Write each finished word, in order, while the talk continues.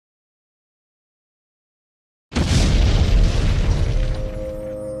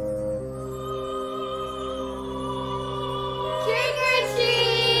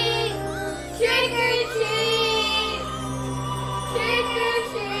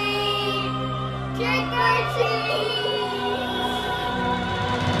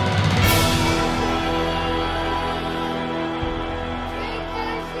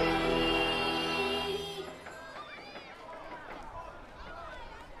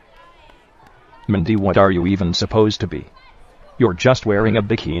Mindy, what are you even supposed to be? You're just wearing a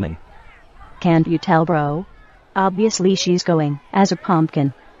bikini. Can't you tell, bro? Obviously she's going as a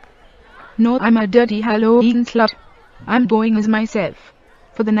pumpkin. No, I'm a dirty Halloween slut. I'm going as myself.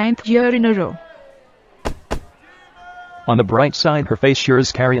 For the 9th year in a row. On the bright side, her face sure is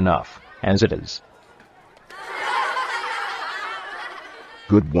scary enough, as it is.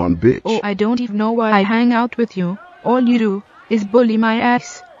 Good one, bitch. Oh, I don't even know why I hang out with you. All you do is bully my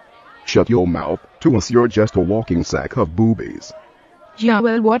ass. Shut your mouth. To us you're just a walking sack of boobies. Yeah,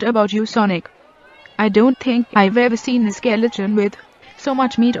 well, what about you, Sonic? I don't think I've ever seen a skeleton with so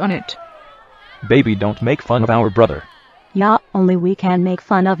much meat on it. Baby, don't make fun of our brother. Yeah, only we can make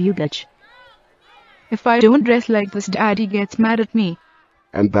fun of you, bitch. If I don't dress like this, Daddy gets mad at me.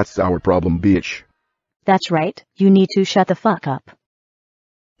 And that's our problem, bitch. That's right, you need to shut the fuck up.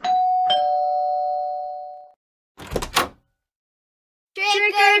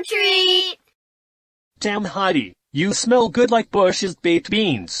 Trick or treat! Damn, Heidi, you smell good like Bush's baked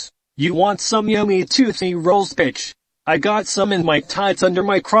beans. You want some yummy toothy rolls, bitch? I got some in my tights under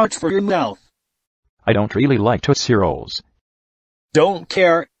my crotch for your mouth. I don't really like Tootsie Rolls. Don't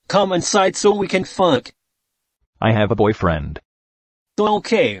care, come inside so we can fuck. I have a boyfriend.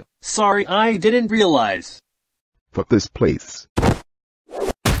 Okay, sorry, I didn't realize. Fuck this place.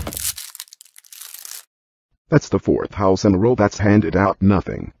 That's the 4th house in a row that's handed out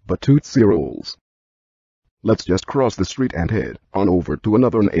nothing but Tootsie Rolls. Let's just cross the street and head on over to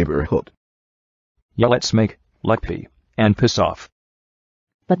another neighborhood. Yeah, let's make like pee and piss off.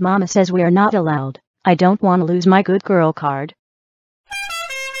 But Mama says we're not allowed. I don't want to lose my good girl card.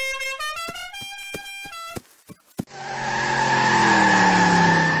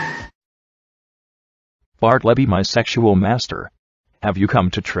 Bartleby, my sexual master. Have you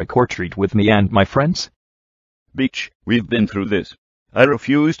come to trick or treat with me and my friends? Bitch, we've been through this. I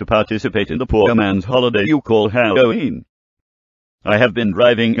refuse to participate in the poor man's holiday you call Halloween. I have been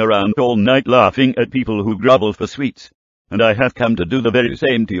driving around all night laughing at people who grovel for sweets, and I have come to do the very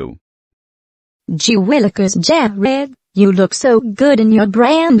same to you. Gee willikers, Jared, you look so good in your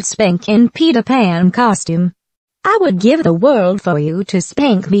brand spanking Peter Pan costume. I would give the world for you to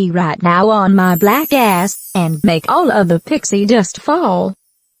spank me right now on my black ass, and make all of the pixie dust fall.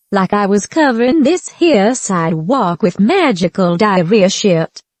 Like I was covering this here sidewalk with magical diarrhea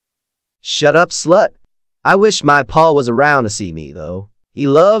shit. Shut up, slut. I wish my pa was around to see me, though. He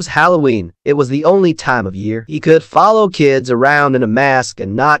loves Halloween. It was the only time of year he could follow kids around in a mask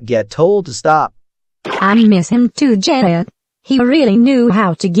and not get told to stop. I miss him too, Janet. He really knew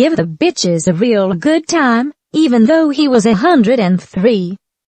how to give the bitches a real good time, even though he was 103.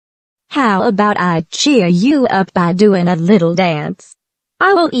 How about I cheer you up by doing a little dance?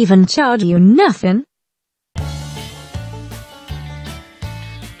 I won't even charge you nothing.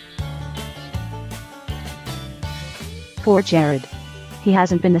 Poor Jared. He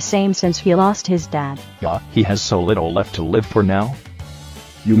hasn't been the same since he lost his dad. Yeah, he has so little left to live for now.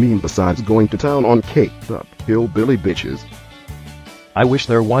 You mean besides going to town on caked up hillbilly bitches? I wish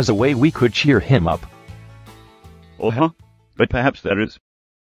there was a way we could cheer him up. Oh, but perhaps there is.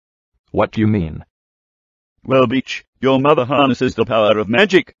 What do you mean? Well, bitch, your mother harnesses the power of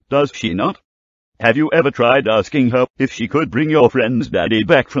magic, does she not? Have you ever tried asking her if she could bring your friend's daddy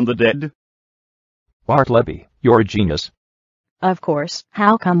back from the dead? Bartleby, you're a genius. Of course,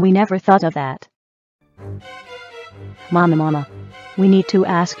 how come we never thought of that? Mama, we need to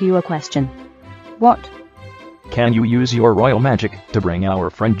ask you a question. What? Can you use your royal magic to bring our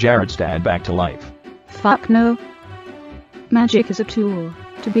friend Jared's dad back to life? Fuck no. Magic is a tool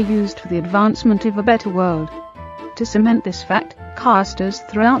to be used for the advancement of a better world. To cement this fact, casters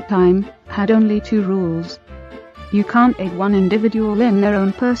throughout time had only 2 rules. You can't aid one individual in their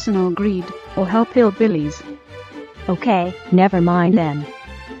own personal greed, or help hillbillies. Okay, never mind then.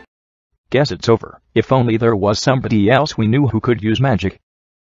 Guess it's over. If only there was somebody else we knew who could use magic.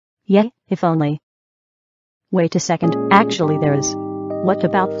 Yeah, if only. Wait a second, actually there is. What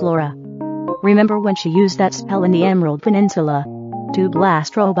about Flora? Remember when she used that spell in the Emerald Peninsula to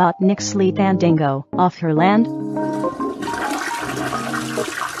blast Robotnik Sleep and Dingo off her land?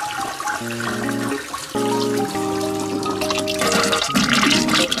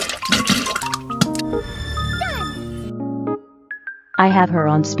 I have her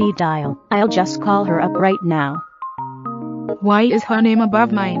on speed dial. I'll just call her up right now. Why is her name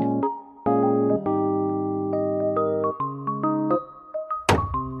above mine?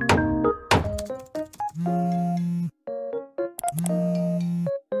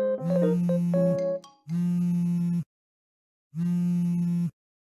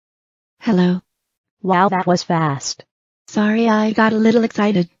 Wow, that was fast. Sorry, I got a little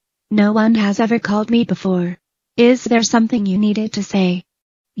excited. No one has ever called me before. Is there something you needed to say?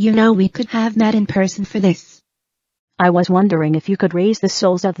 You know we could have met in person for this. I was wondering if you could raise the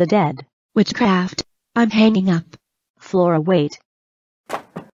souls of the dead. Witchcraft. I'm hanging up. Flora, wait.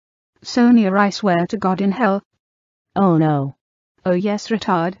 Sonia, I swear to God in hell. Oh no. Oh yes,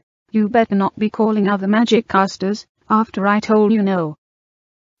 retard. You better not be calling other magic casters, after I told you no.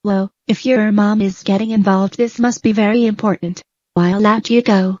 Whoa, if your mom is getting involved, this must be very important. I'll let you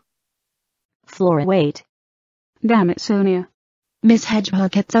go. Flora, wait. Damn it, Sonia. Miss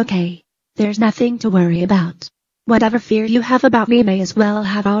Hedgehog, it's okay. There's nothing to worry about. Whatever fear you have about me may as well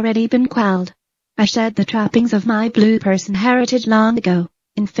have already been quelled. I shed the trappings of my blue person heritage long ago,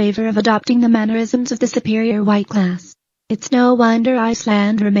 in favor of adopting the mannerisms of the superior white class. It's no wonder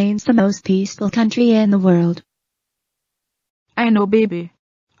Iceland remains the most peaceful country in the world. I know, baby.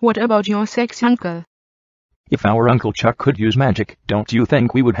 What about your sexy uncle? If our Uncle Chuck could use magic, don't you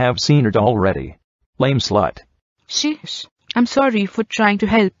think we would have seen it already? Lame slut. Sheesh. I'm sorry for trying to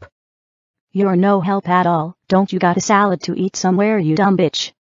help. You're no help at all. Don't you got a salad to eat somewhere, you dumb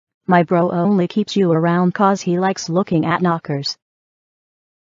bitch? My bro only keeps you around 'cause he likes looking at knockers.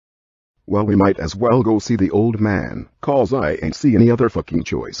 Well, we might as well go see the old man, 'cause I ain't see any other fucking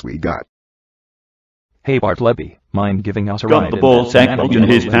choice we got. Hey Bartleby, mind giving us a Got ride? the ball sack bulge in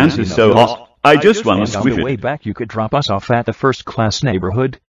his pants is so hot. I just want to On squish the way it. back you could drop us off at the first-class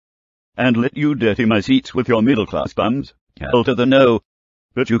neighborhood. And let you dirty my seats with your middle-class bums. Hell to the no.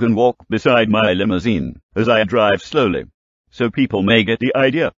 But you can walk beside my limousine, as I drive slowly, so people may get the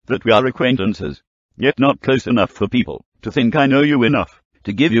idea that we are acquaintances, yet not close enough for people to think I know you enough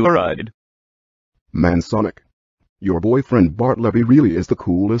to give you a ride. Man, Sonic, your boyfriend Bartleby really is the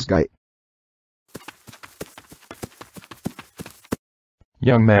coolest guy.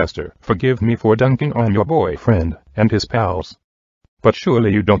 Young master, forgive me for dunking on your boyfriend and his pals. But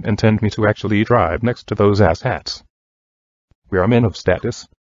surely you don't intend me to actually drive next to those asshats. We are men of status.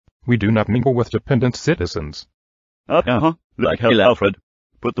 We do not mingle with dependent citizens. Like hell, Alfred.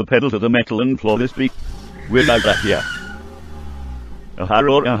 Put the pedal to the metal and floor this beat. We're like that here.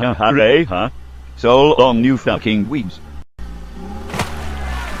 Hooray, huh? So long, you fucking weeds.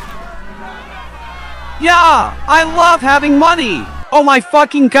 Yeah, I love having money. Oh my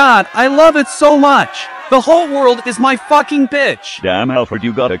fucking god, I love it so much. The whole world is my fucking bitch. Damn, Alfred,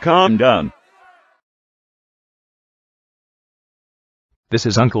 you gotta calm down. This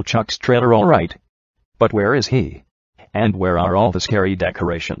is Uncle Chuck's trailer, all right. But where is he? And where are all the scary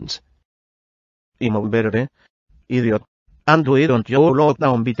decorations? Immoverte. Idiot. And why don't you lock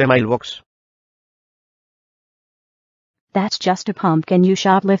down the mailbox? That's just a pumpkin you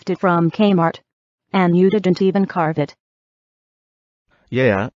shoplifted from Kmart. And you didn't even carve it.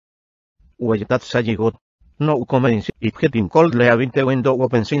 Yeah. Well, that's a good. No comments. It getting cold. Leaving the window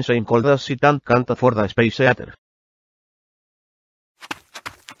open since I'm cold as it and can't afford a space heater.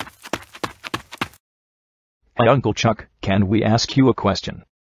 Hey Uncle Chuck, can we ask you a question?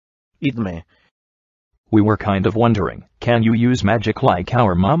 It may. We were kind of wondering, can you use magic like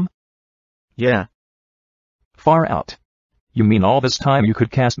our mom? Yeah. Far out. You mean all this time you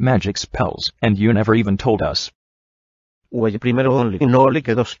could cast magic spells, and you never even told us? Well, primero only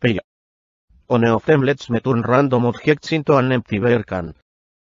que dos pella. One of them lets me turn random objects into an empty beer can.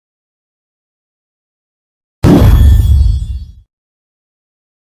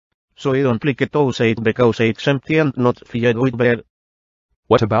 So I don't like it outside because it's empty and not filled with beer.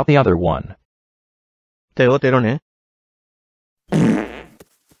 What about the other one? Teoterone.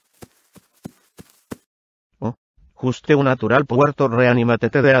 Oh, juste un natural puerto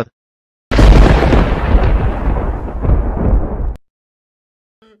reanimate te dead.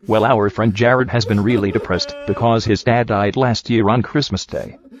 Well, our friend Jared has been really depressed because his dad died last year on Christmas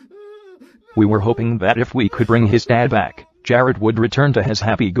Day. We were hoping that if we could bring his dad back, Jared would return to his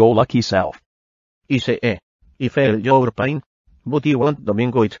happy-go-lucky self. I feel your pain, but you won't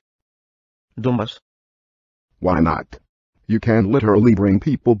domingo it. Dumbas. Why not? You can literally bring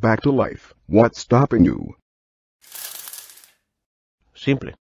people back to life. What's stopping you?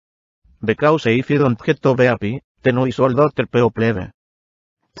 Simple. Because if you don't get to be happy, then no is all daughter peo plebe.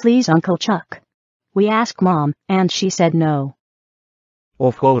 Please, Uncle Chuck. We asked Mom, and she said no.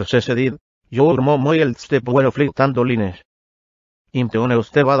 Of course, I did. Your mom will step well flirtando lines. Imteone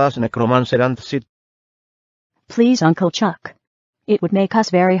usted vadas necromancer and sit. Please, Uncle Chuck. It would make us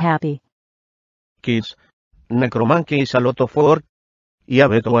very happy. Kids. Necromancy is a lot of work. Y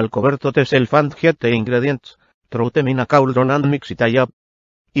avet o el coberto te self and get the ingredients. Throw them in a cauldron and mix it up.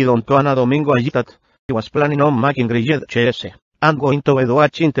 Y don Tuana Domingo agitat. He was planning on making grilled cheese. I'm going to do a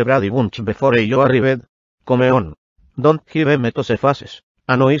chinte Brady bunch before you arrive. Come on. Don't give me those faces.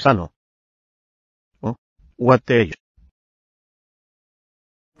 Ano is ano. Oh, what the...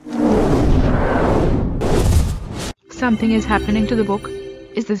 Something is happening to the book.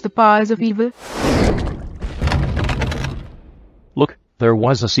 Is this the powers of evil? Look, there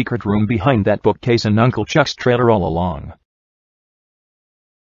was a secret room behind that bookcase in Uncle Chuck's trailer all along.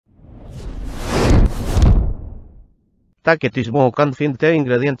 Take this book and find the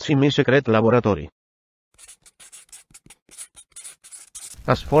ingredients in my secret laboratory.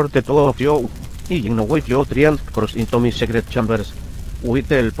 As for the two of you, I know with you try cross into my secret chambers, with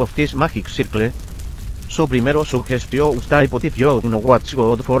the help of this magic circle. So primero suggest you stay put if you know what's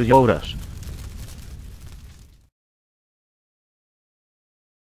good for yours.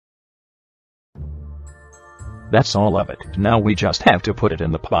 That's all of it. Now we just have to put it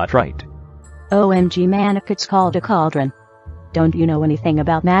in the pot, right? OMG Manic, it's called a cauldron. Don't you know anything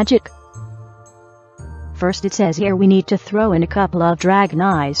about magic? First it says here we need to throw in a couple of dragon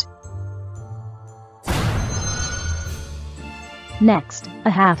eyes. Next, a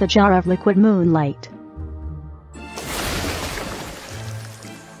half a jar of liquid moonlight.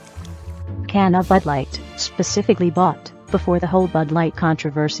 Can of Bud Light, specifically bought before the whole Bud Light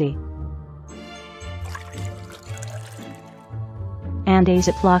controversy. And a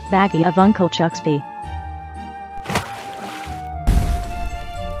Ziploc baggie of Uncle Chuck's pee.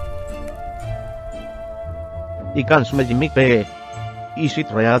 I can't smell the milk. Is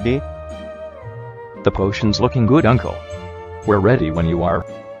it ready? The potion's looking good, Uncle. We're ready when you are.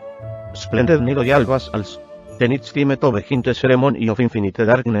 Splendid Niloyal Vassals. Then it's time to begin the ceremony of infinite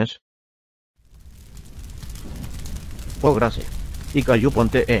darkness. Oh, gracias. Y cayó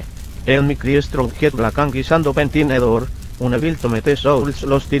ponte El mi criestro get black and guisando pentinedor. Una vil to mete souls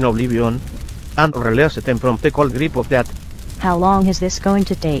lost in oblivion. And release them from the cold grip of that. How long is this going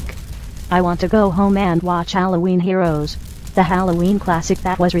to take? I want to go home and watch Halloween Heroes, the Halloween classic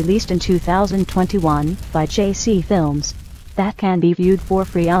that was released in 2021 by JC Films. That can be viewed for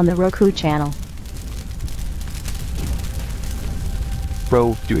free on the Roku channel.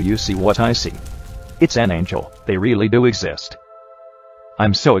 Bro, do you see what I see? It's an angel. They really do exist.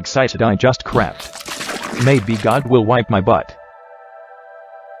 I'm so excited I just crapped. Maybe God will wipe my butt.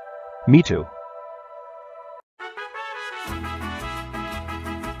 Me too.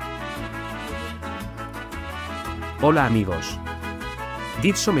 Hola amigos.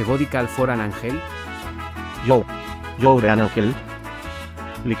 Did some body call for an angel? Yo an angel.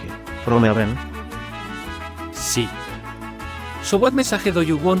 Like, from heaven. Sí. So what message do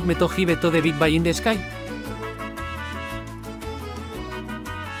you want me to give to the big boy in the sky?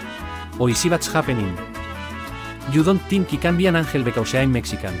 Or see what's happening? You don't think he can be an angel because I'm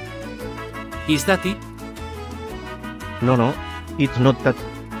Mexican? Is that it? No, it's not that.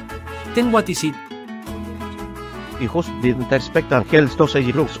 Then what is it? I just didn't expect angels to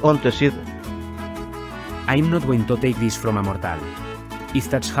say looks on the seed. I'm not going to take this from a mortal. If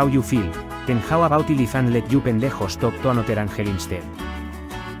that's how you feel, then how about if I let you pendejos talk to another angel instead?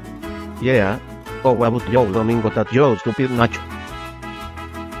 Yeah. Oh, what about you, Domingo, that you stupid Nacho?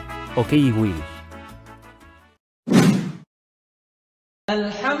 Okay, I will.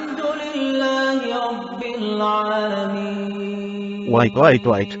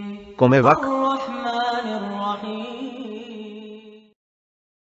 Wait. Come back.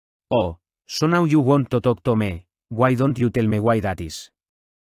 Oh, so now you want to talk to me. Why don't you tell me why that is?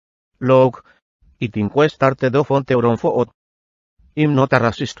 Look, it inquest started off on the Oronfo. I'm not a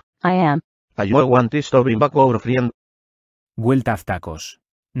racist. I am. I want this to bring back our friend. Well, tough tacos.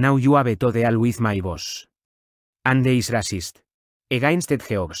 Now you have to deal with my boss. And he is racist. Against the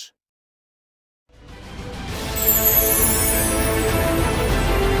geogs.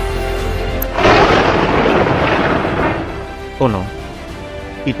 Oh no.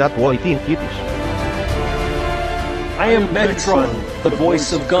 Is that what I think it is? I am Megatron, the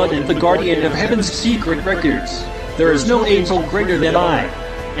voice of God and the guardian of heaven's secret records. There is no angel greater than I,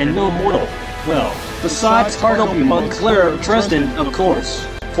 and no mortal. Well, besides Cardinal Montclair of Dresden, of course.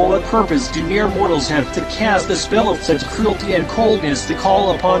 For what purpose do mere mortals have to cast a spell of such cruelty and coldness to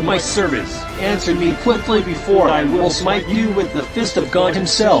call upon my service? Answer me quickly before I will smite you with the fist of God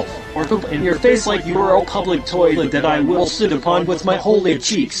himself, or poop in your face like you are a public toilet that I will sit upon with my holy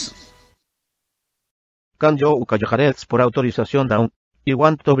cheeks. Can you Cajajarets por autorización down? I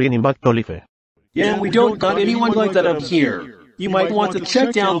want to bring him back to life. Yeah, we don't got anyone like that up here. You might want to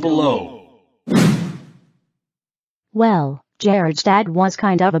check down below. Well, Jared's dad was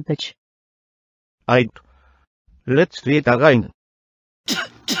kind of a bitch. Let's try it again.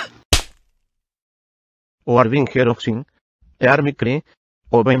 Or being here of sin. Army Cree,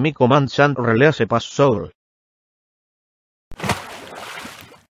 obey me commands and release pass soul.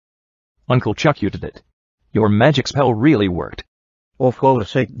 Uncle Chuck, you did it. Your magic spell really worked. Of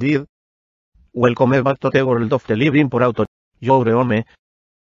course it did. Welcome back to the world of the living por auto. Your home.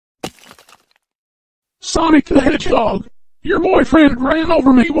 Sonic the Hedgehog, your boyfriend ran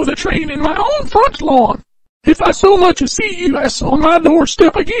over me with a train in my own front lawn. If I so much as see you ass on my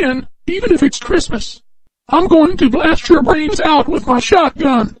doorstep again, even if it's Christmas, I'm going to blast your brains out with my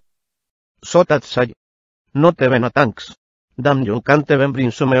shotgun. So that's I. Not even a thanks. Damn you can't even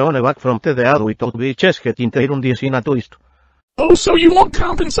bring some own back from the dead without bitches getting their own in a twist. Oh, so you want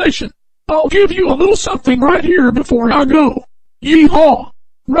compensation? I'll give you a little something right here before I go. Yee-haw!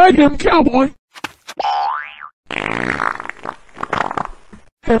 Ride him, cowboy!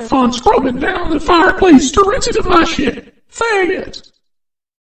 Have fun scrubbing down the fireplace to rinse it of my shit. Faggot!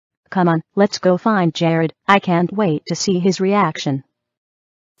 Come on, let's go find Jared. I can't wait to see his reaction.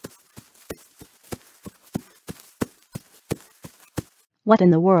 What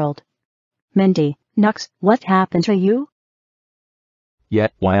in the world? Mindy, Nux, what happened to you?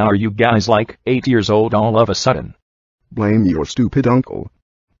 Yet why are you guys like 8 years old all of a sudden? Blame your stupid uncle.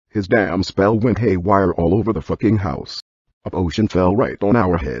 His damn spell went haywire all over the fucking house. A potion fell right on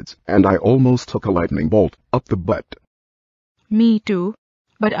our heads, and I almost took a lightning bolt up the butt. Me too.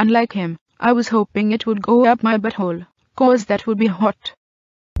 But unlike him, I was hoping it would go up my butthole, 'cause that would be hot.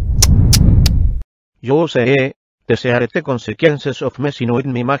 Yo sé, desearé the consequences of messing with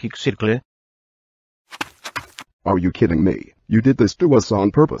me magic circle. Are you kidding me? You did this to us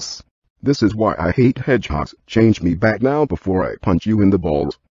on purpose. This is why I hate hedgehogs. Change me back now before I punch you in the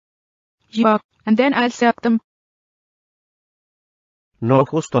balls. Yuck, and then I'll suck them. No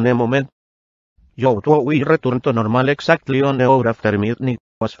justo ne moment. Yo we return to normal exactly on the hour after midnight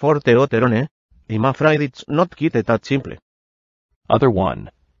was 40 oterone. I'm afraid it's not quite that simple. Other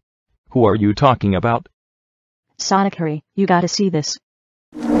one. Who are you talking about? Sonic, hurry, you gotta see this.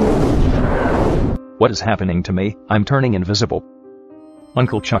 What is happening to me? I'm turning invisible.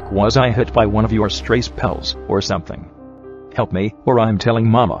 Uncle Chuck, was I hit by one of your stray spells, or something? Help me, or I'm telling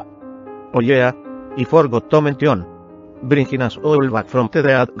Mama. Oh yeah, I forgot to mention. Bringing us all back from the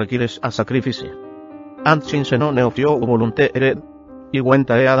dead requires a sacrifice. And since none of you volunteered, I went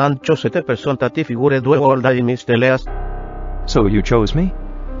ahead and chose the person that I figured would die miscellaneous. So you chose me?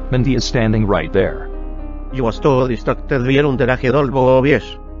 Mindy is standing right there. You was too distracted vieron de la gedolbo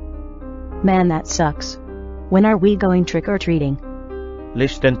obvious. Man, that sucks. When are we going trick-or-treating?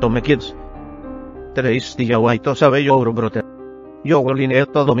 Listen to me, kids. 3 días sabe your brother. Yo will in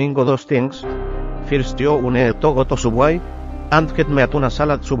eto domingo 2 things. First yo une to go to Subway, and get me at una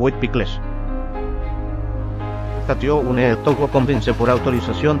salad Subway pickles. That yo une to go convince por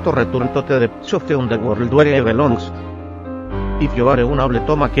autorización to return to the depths of the underworld where it belongs. If you are unable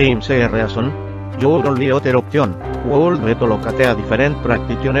to make him say a reason, you will only other option. World veto locate a different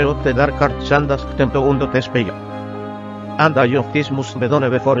practitioner of the dark arts and ask them to undo the spell. And I of this must be done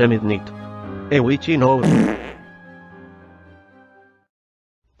before midnight. Which you know.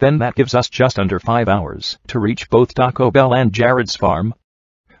 Then that gives us just under 5 hours to reach both Taco Bell and Jared's farm,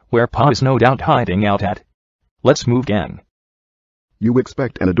 where Pa is no doubt hiding out at. Let's move, gang. You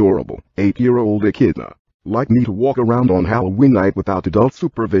expect an adorable 8-year-old echidna like me to walk around on Halloween night without adult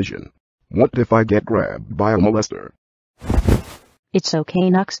supervision? What if I get grabbed by a molester? It's okay,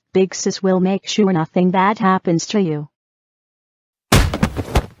 Nux. Big Sis will make sure nothing bad happens to you.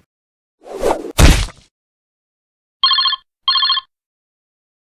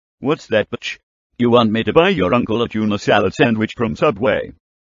 What's that, bitch? You want me to buy your uncle a tuna salad sandwich from Subway?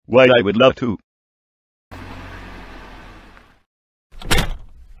 Why, I would love to.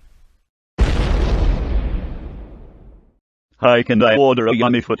 Hi, can I order a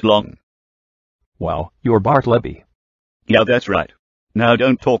yummy footlong? Wow, you're Bart Lebby. Yeah, that's right. Now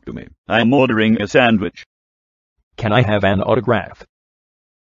don't talk to me. I'm ordering a sandwich. Can I have an autograph?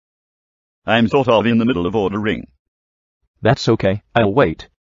 I'm sort of in the middle of ordering. That's okay, I'll wait.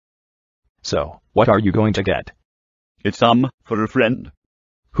 So, what are you going to get? It's some for a friend.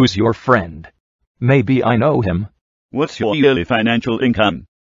 Who's your friend? Maybe I know him. What's your yearly financial income?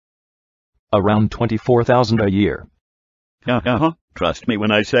 Around $24,000 a year. Trust me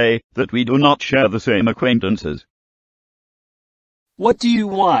when I say that we do not share the same acquaintances. What do you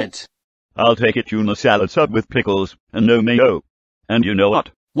want? I'll take a tuna salad sub with pickles and no mayo. And you know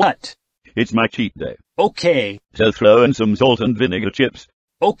what? What? It's my cheat day. Okay. So throw in some salt and vinegar chips.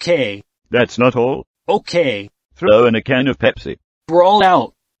 Okay. That's not all. Okay. Throw in a can of Pepsi. Brawl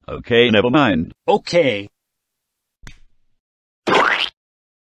out. Okay, never mind. Okay.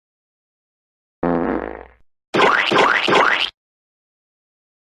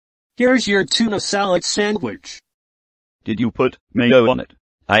 Here's your tuna salad sandwich. Did you put mayo on it?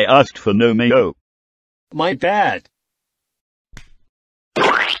 I asked for no mayo. My bad.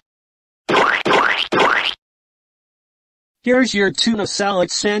 Here's your tuna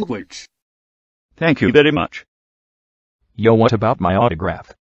salad sandwich. Thank you very much. Yo, what about my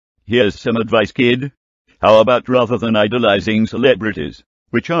autograph? Here's some advice, kid. How about rather than idolizing celebrities,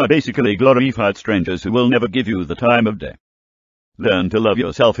 which are basically glorified strangers who will never give you the time of day, learn to love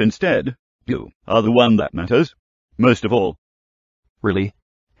yourself instead. You are the one that matters, most of all. Really?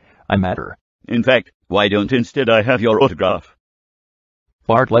 I matter. In fact, why don't instead I have your autograph?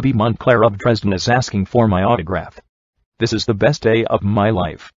 Bart Levy Montclair of Dresden is asking for my autograph. This is the best day of my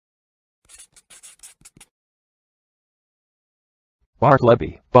life. Bart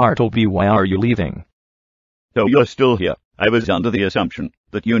Levy, Bartleby, why are you leaving? So you're still here. I was under the assumption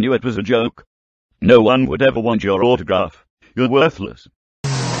that you knew it was a joke. No one would ever want your autograph. You're worthless.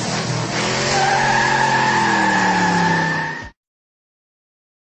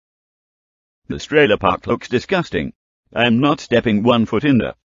 This trailer park looks disgusting. I'm not stepping 1 foot in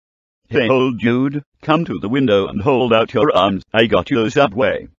there. Hey old dude, come to the window and hold out your arms. I got you a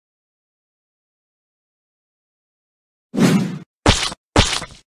Subway.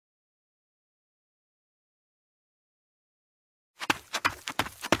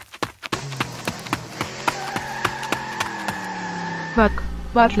 Fuck,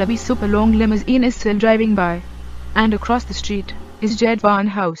 Bart Levy's super long limousine is still driving by. And across the street is Jed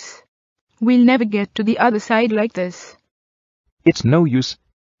Vaughn's house. We'll never get to the other side like this. It's no use.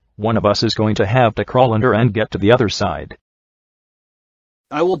 One of us is going to have to crawl under and get to the other side.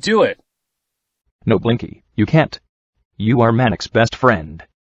 I will do it. No, Blinky, you can't. You are Manic's best friend.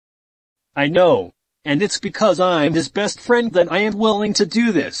 I know, and it's because I'm his best friend that I am willing to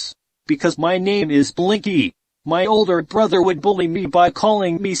do this. Because my name is Blinky. My older brother would bully me by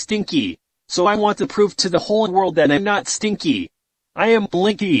calling me Stinky. So I want to prove to the whole world that I'm not Stinky. I am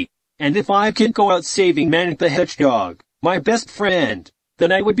Blinky, and if I can go out saving Manic the Hedgehog, my best friend,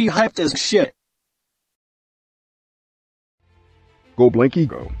 then I would be hyped as shit. Go Blinky,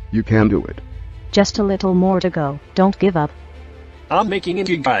 go. You can do it. Just a little more to go. Don't give up. I'm making it,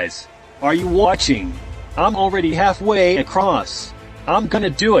 you guys. Are you watching? I'm already halfway across. I'm gonna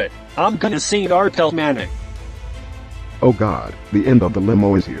do it. I'm gonna sing Arpel Manic. Oh god, the end of the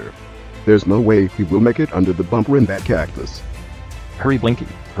limo is here. There's no way he will make it under the bumper in that cactus. Hurry, Blinky,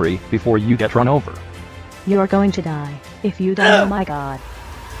 hurry, before you get run over. You're going to die. If you die, oh my god.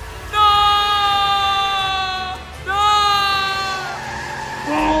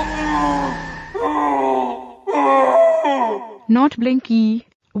 Not Blinky.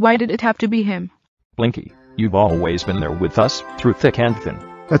 Why did it have to be him? Blinky, you've always been there with us, through thick and thin.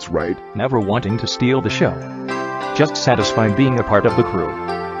 That's right. Never wanting to steal the show. Just satisfied being a part of the crew.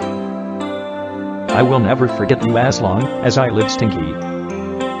 I will never forget you as long as I live, Stinky.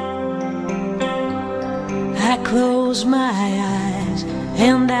 I close my eyes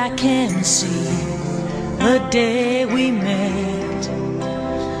and I can see the day we met.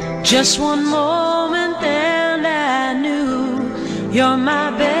 Just one moment and I knew you're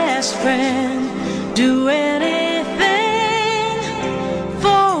my best friend. Do anything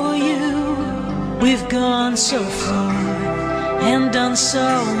for you. We've gone so far and done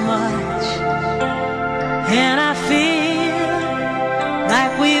so much, and I feel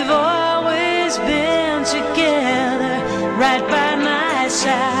like we've always been together, right by my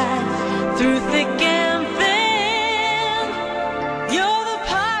side, through thick and thin. You're the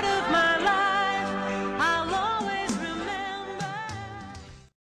part of my life I'll always remember.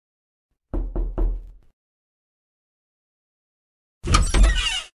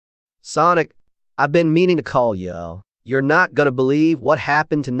 Sonic, I've been meaning to call y'all. You're not gonna believe what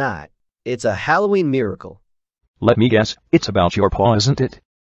happened tonight. It's a Halloween miracle. Let me guess, it's about your paw, isn't it?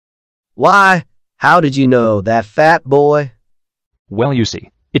 Why? How did you know, that fat boy? Well, you see,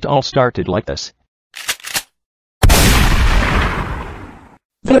 it all started like this.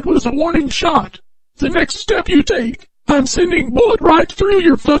 That was a warning shot. The next step you take, I'm sending bullet right through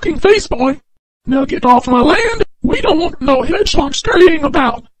your fucking face, boy. Now get off my land. We don't want no hedgehog scurrying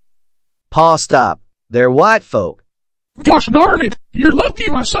about. Pa, stop. They're white folk. Gosh darn it, you're lucky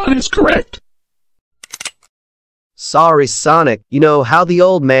my son is correct. Sorry, Sonic. You know how the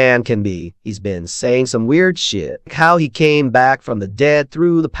old man can be. He's been saying some weird shit. How he came back from the dead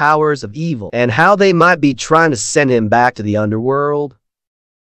through the powers of evil, and how they might be trying to send him back to the underworld.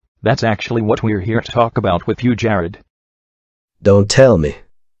 That's actually what we're here to talk about with you, Jared. Don't tell me.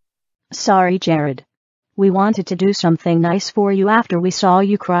 Sorry, Jared. We wanted to do something nice for you after we saw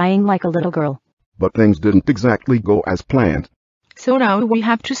you crying like a little girl. But things didn't exactly go as planned. So now we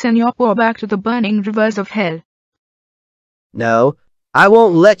have to send your poor back to the burning rivers of hell. No, I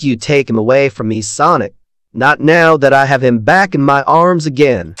won't let you take him away from me, Sonic. Not now that I have him back in my arms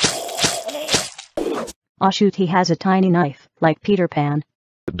again. Aw shoot, he has a tiny knife, like Peter Pan.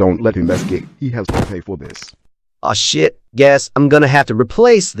 Don't let him escape. He has to pay for this. Aw shit, guess I'm gonna have to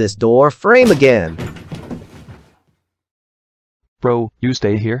replace this door frame again. Bro, you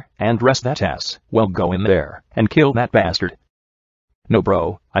stay here and rest that ass. Well, go in there and kill that bastard. No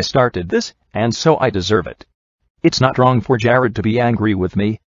bro, I started this, and so I deserve it. It's not wrong for Jared to be angry with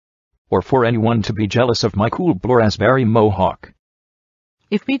me, or for anyone to be jealous of my cool blue-raspberry mohawk.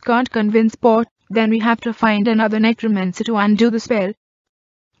 If we can't convince Port, then we have to find another necromancer to undo the spell.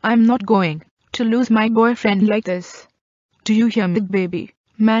 I'm not going to lose my boyfriend like this. Do you hear me, baby?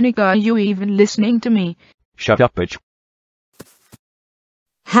 Manic, are you even listening to me? Shut up, bitch.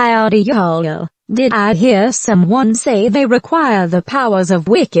 Howdy y'all. Did I hear someone say they require the powers of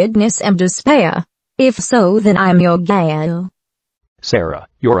wickedness and despair? If so, then I'm your gal. Sarah,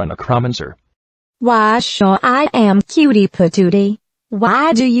 you're a necromancer. Why sure I am, cutie patootie.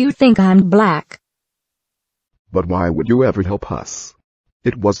 Why do you think I'm black? But why would you ever help us?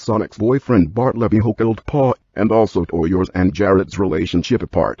 It was Sonic's boyfriend Bart Levy who killed Paul, and also tore yours and Jared's relationship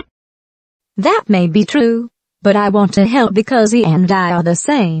apart. That may be true, but I want to help because he and I are the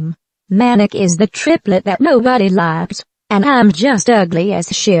same. Manic is the triplet that nobody liked, and I'm just ugly as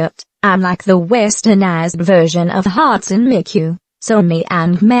shit. I'm like the westernized version of Hatsune Miku, so me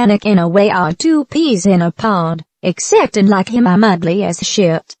and Manic in a way are two peas in a pod, except unlike him I'm ugly as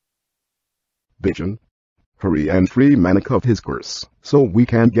shit. Bitchin'. Hurry and free Manic of his curse, so we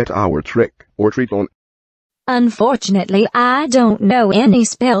can get our trick or treat on. Unfortunately, I don't know any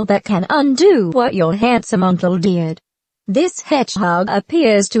spell that can undo what your handsome uncle did. This hedgehog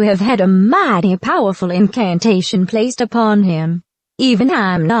appears to have had a mighty powerful incantation placed upon him. Even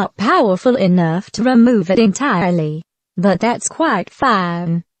I'm not powerful enough to remove it entirely. But that's quite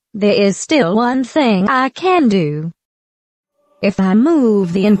fine. There is still one thing I can do. If I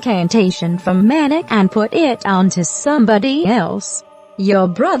move the incantation from Manic and put it onto somebody else, your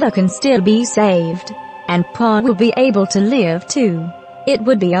brother can still be saved, and Paul will be able to live too. It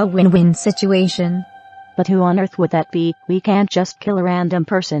would be a win-win situation. But who on earth would that be? We can't just kill a random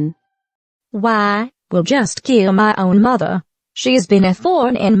person. Why, we'll just kill my own mother. She's been a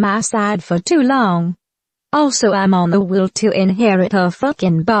thorn in my side for too long. Also, I'm on the will to inherit her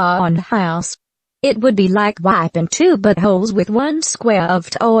fucking barn house. It would be like wiping two buttholes with one square of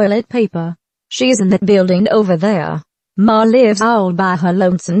toilet paper. She's in that building over there. Ma lives all by her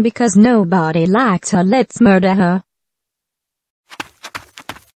lonesome because nobody likes her. Let's murder her.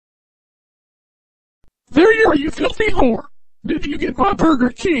 There you are, you filthy whore. Did you get my Burger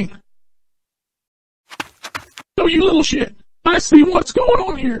King? Oh, you little shit. I see what's going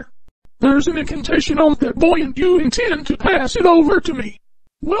on here. There's an incantation on that boy and you intend to pass it over to me.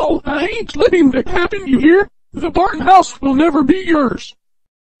 Well, I ain't letting that happen, you hear? The Barton house will never be yours.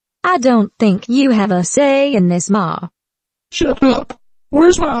 I don't think you have a say in this, Ma. Shut up.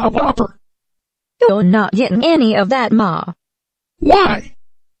 Where's my whopper? You're not getting any of that, Ma. Why?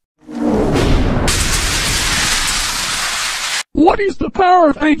 What is the power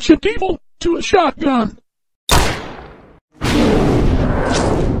of ancient evil to a shotgun?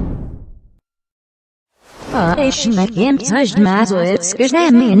 Ich mag ihm touched my lips, cause I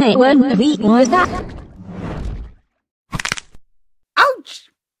mean it wasn't weak was that. Ouch!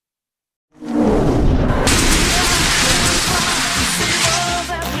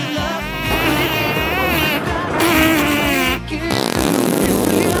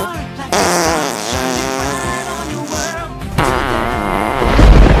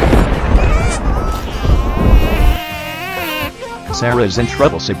 Sarah's in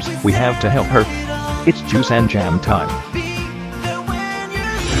trouble, Sips. We have to help her. It's juice and jam time.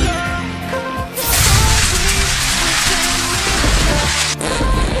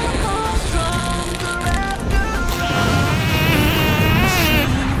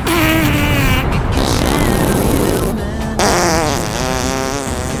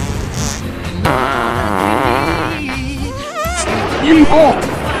 Yeehaw!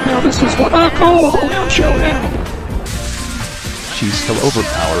 Now this is what I call a all-out showdown. She's still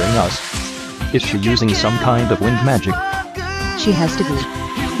overpowering us. Is she using some kind of wind magic? She has to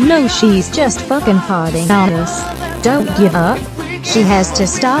be. No, she's just fucking farting on us. Don't give up. She has to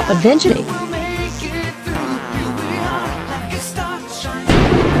stop eventually.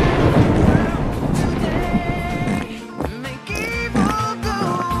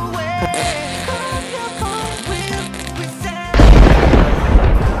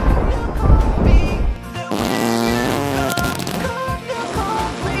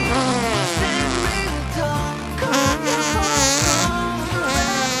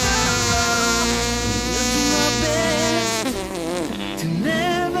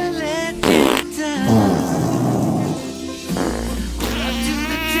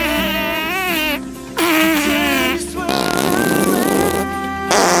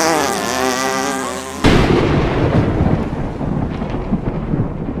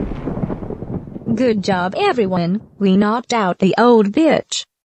 Good job everyone, we knocked out the old bitch.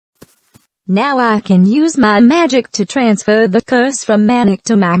 Now I can use my magic to transfer the curse from Manic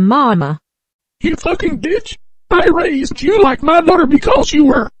to my mama. You fucking bitch. I raised you like my daughter because you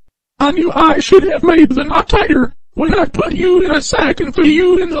were. I knew I should have made the knot tighter when I put you in a sack and threw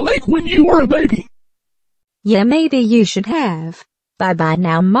you in the lake when you were a baby. Yeah, maybe you should have. Bye-bye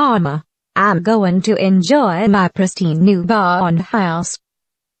now, mama. I'm going to enjoy my pristine new barn house.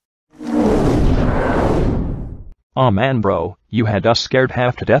 Aw man bro, you had us scared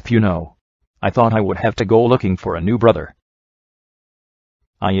half to death you know. I thought I would have to go looking for a new brother.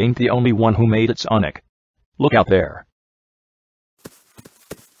 I ain't the only one who made it, Sonic. Look out there.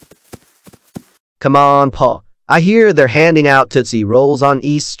 Come on, Paul. I hear they're handing out Tootsie Rolls on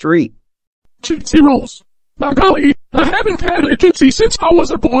East Street. Tootsie Rolls? By golly, I haven't had a Tootsie since I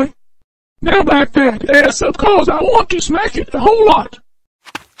was a boy. Now back that ass up cause I want to smack it a whole lot.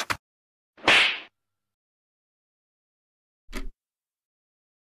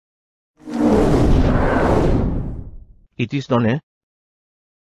 It is done, eh?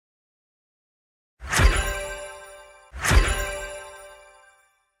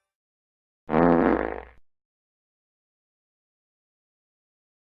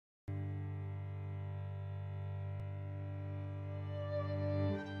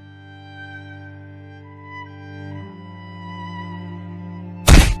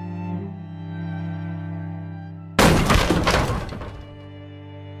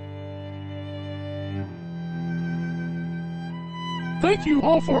 Thank you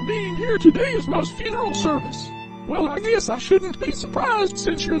all for being here. Today is Mo's funeral service. Well, I guess I shouldn't be surprised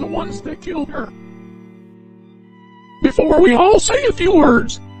since you're the ones that killed her. Before we all say a few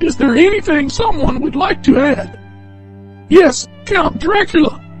words, is there anything someone would like to add? Yes, Count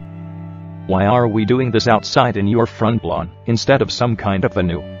Dracula. Why are we doing this outside in your front lawn, instead of some kind of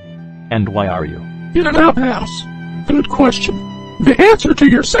venue? And why are you in an outhouse? Good question. The answer to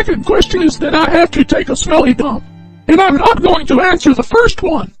your second question is that I have to take a smelly dump. And I'm not going to answer the first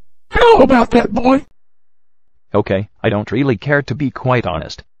one. How about that, boy? Okay, I don't really care to be quite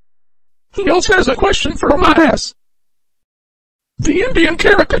honest. Who else has a question for my ass? The Indian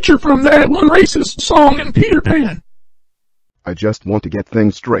caricature from that one racist song in Peter Pan. I just want to get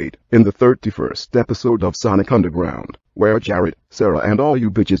things straight. In the 31st episode of Sonic Underground, where Jared, Sarah and all you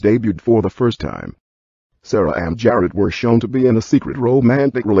bitches debuted for the first time, Sarah and Jared were shown to be in a secret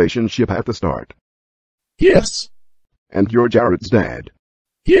romantic relationship at the start. Yes. And you're Jared's dad.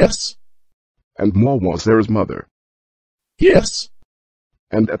 Yes. And Ma was Sarah's mother. Yes.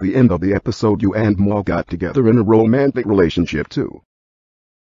 And at the end of the episode you and Ma got together in a romantic relationship too.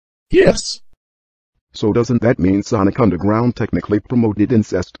 Yes. So doesn't that mean Sonic Underground technically promoted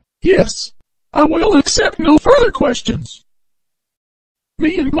incest? Yes. I will accept no further questions.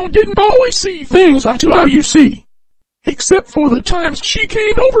 Me and Ma didn't always see things eye to eye, you see. Except for the times she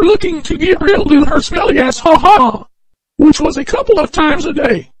came over looking to get grilled in her smelly ass ha-ha. Which was a couple of times a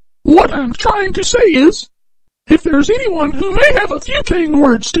day. What I'm trying to say is, if there's anyone who may have a few king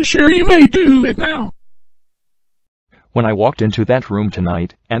words to share, you may do it now. When I walked into that room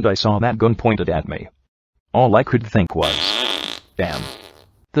tonight, and I saw that gun pointed at me, all I could think was, damn,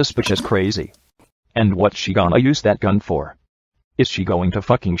 this bitch is crazy. And what's she gonna use that gun for? Is she going to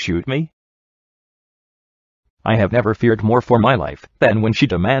fucking shoot me? I have never feared more for my life than when she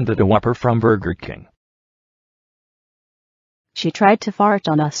demanded a Whopper from Burger King. She tried to fart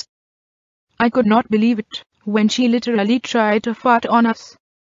on us. I could not believe it, when she literally tried to fart on us.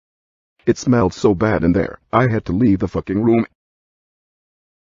 It smelled so bad in there, I had to leave the fucking room.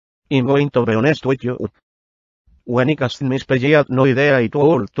 I'm going to be honest with you. When I cast misplayed no idea it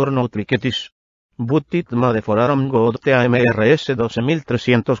all turn out like it is. But it made for Aram God TMRS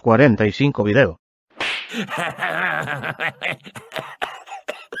 12345 video.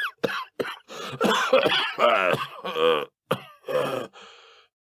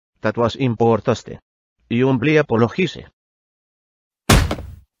 That was important. You humbly apologize.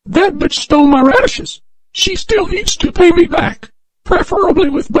 That bitch stole my radishes. She still needs to pay me back. Preferably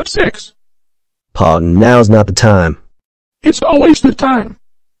with butt sex. Pog, now's not the time. It's always the time.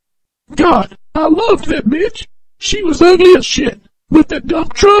 God, I loved that bitch. She was ugly as shit, but that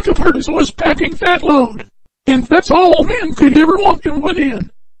dump truck of hers was packing that load. And that's all men could ever want in one end.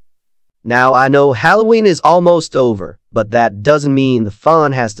 Now I know Halloween is almost over, but that doesn't mean the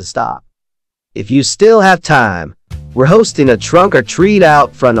fun has to stop. If you still have time, we're hosting a trunk or treat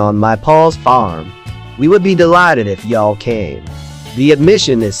out front on my Paul's farm. We would be delighted if y'all came. The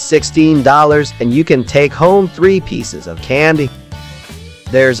admission is $16 and you can take home 3 pieces of candy.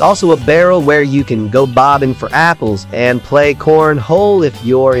 There's also a barrel where you can go bobbing for apples and play cornhole if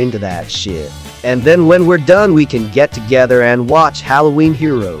you're into that shit. And then when we're done, we can get together and watch Halloween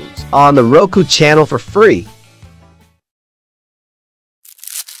Heroes on the Roku channel for free.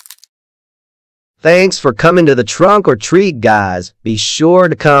 Thanks for coming to the Trunk or Treat, guys. Be sure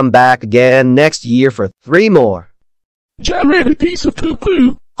to come back again next year for 3 more. Jared, a piece of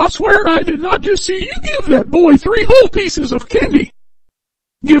poo-poo. I swear I did not just see you give that boy 3 whole pieces of candy.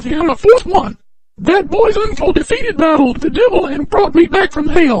 Give him a 4th one. That boy's uncle defeated battled the devil and brought me back from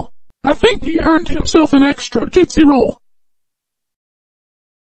hell. I think he earned himself an extra Tootsie Roll.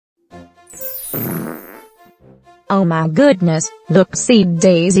 Oh my goodness, look, see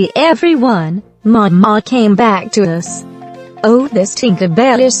Daisy everyone, Mama came back to us. Oh, this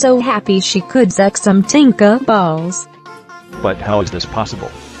Tinkerbell is so happy she could suck some Tinkerballs. But how is this possible?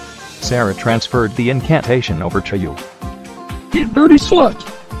 Sarah transferred the incantation over to you. You dirty slut.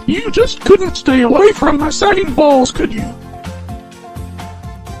 You just couldn't stay away from my sagging balls, could you?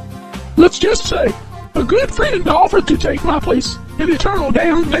 Let's just say, a good friend offered to take my place in eternal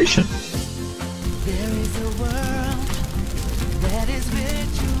damnation. There is a world that is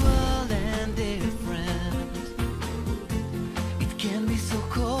virtual and different. It can be so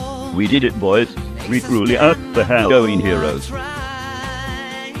cold. We did it, boys. We truly are the Halloween heroes.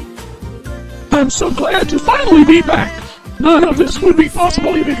 I'm so glad to finally be back. None of this would be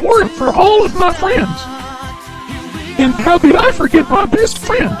possible if it weren't for all of my friends. And how could I forget my best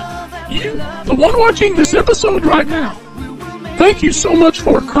friend? You, the one watching this episode right now. Thank you so much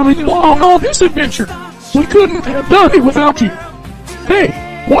for coming along on this adventure. We couldn't have done it without you. Hey,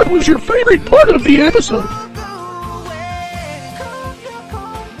 what was your favorite part of the episode?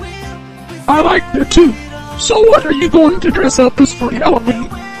 I liked it too. So what are you going to dress up as for Halloween?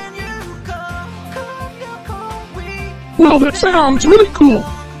 Well, that sounds really cool.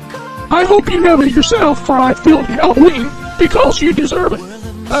 I hope you have a yourself-pride-filled Halloween, because you deserve it.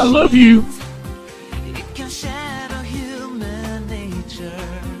 I love you. It can shadow human nature.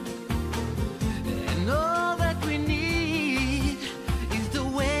 And all that we need is the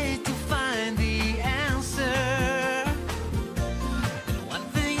way to find the answer. And one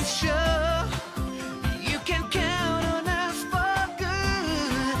thing's sure, you can count on us for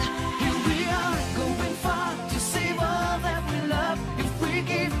good. Here we are, going far to save all that we love. If we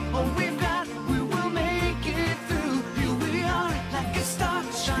give all we've got, we will make it through. Here we are, like a star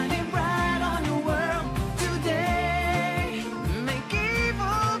shining bright on your world today. Make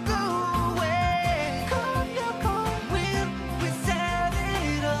evil go away. Cold, your cold will, we said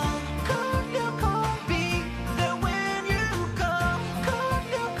it all. Cold, your cold, be there when you call. Cold,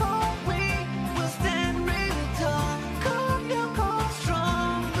 your cold, we will stand real tall. Cold, your cold,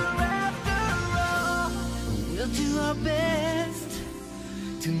 stronger after all. We'll do our best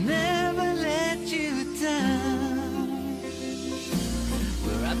to never let you down.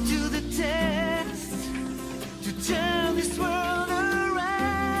 We're up to the test to turn this world around.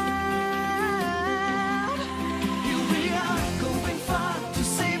 Here we are, going far to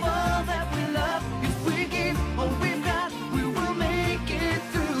save all that we love. If we give all we've got, we will make it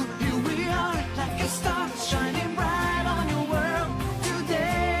through. Here we are, like a star shining bright on your world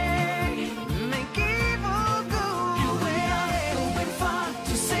today. Make evil go away. Here we are, going far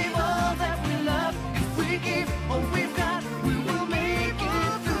to save all that we love. If we give all we've got, we will make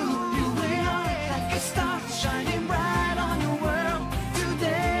it through. Here we are, like a star shining bright on your world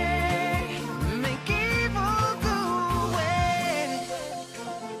today. Make evil go away.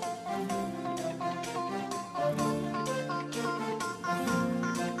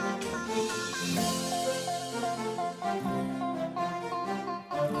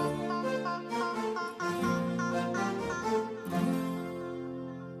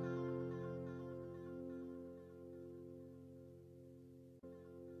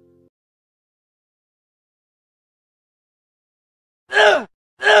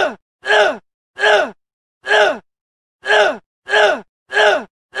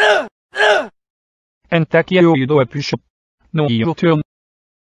 And Takio Yudo a plus chaud. No, your turn.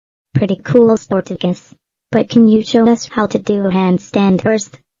 Pretty cool, Sporticus. But can you show us how to do a handstand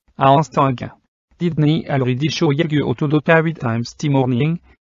first? À instant gars. Didn't already show you how to do 3 times the morning?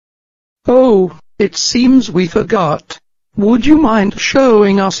 Oh, it seems we forgot. Would you mind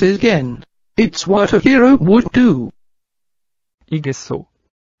showing us again? It's what a hero would do. I guess so.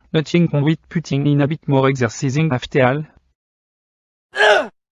 Nothing wrong with putting in a bit more exercising after all.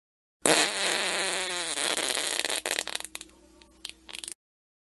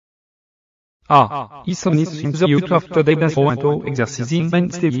 Ah, is only seems you to have today dance for auto exercising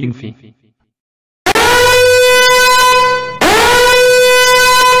and staying fit.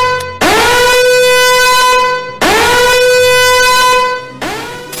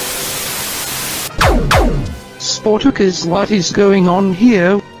 Sportacus, what is going on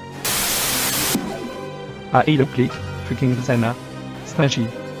here? Ah, et le clic, fucking Zana. Stingy.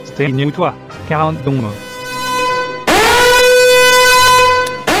 Stay new toi. 40 dons.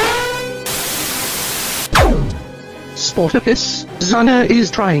 Sportacus, Zana is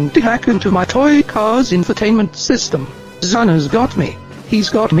trying to hack into my toy car's infotainment system. Zana's got me. He's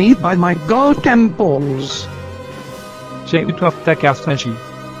got me by my goddamn balls. J'ai eu toi ta car Stingy.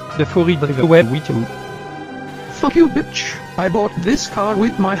 The furry driver web with you. Fuck you, bitch. I bought this car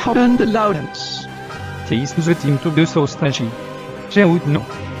with my hard-earned allowance. Tease the team to do so Stingy. J'ai eu no.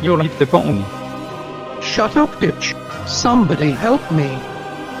 You're like the pony. Shut up, bitch. Somebody help me.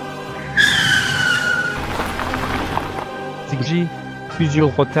 Ziggy.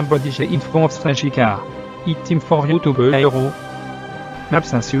 Plusieurs rotem body chez Info of Stingy car. It team for YouTube aero. Maps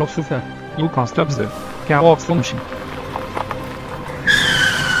sur souffle. You can stop the car of Stingy.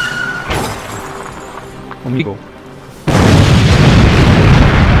 Amigo.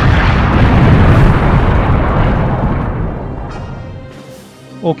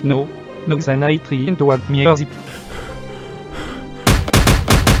 Oh no, no Zana is trying to admire the...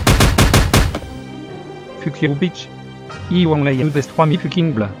 Fuck you bitch. You only have destroy me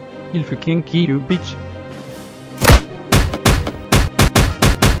fucking blah. Il fucking kill you bitch.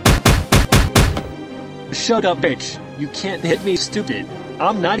 Shut up, bitch. You can't hit me, stupid.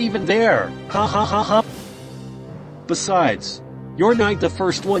 I'm not even there. Ha ha ha ha. Besides, you're not the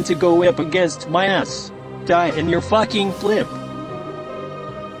first one to go up against my ass. Die in your fucking flip.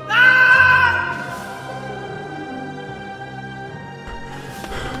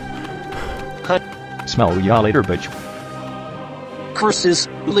 Smell ya later, bitch. Curses,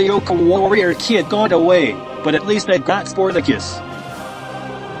 Leoka warrior kid got away, but at least I got Sportacus.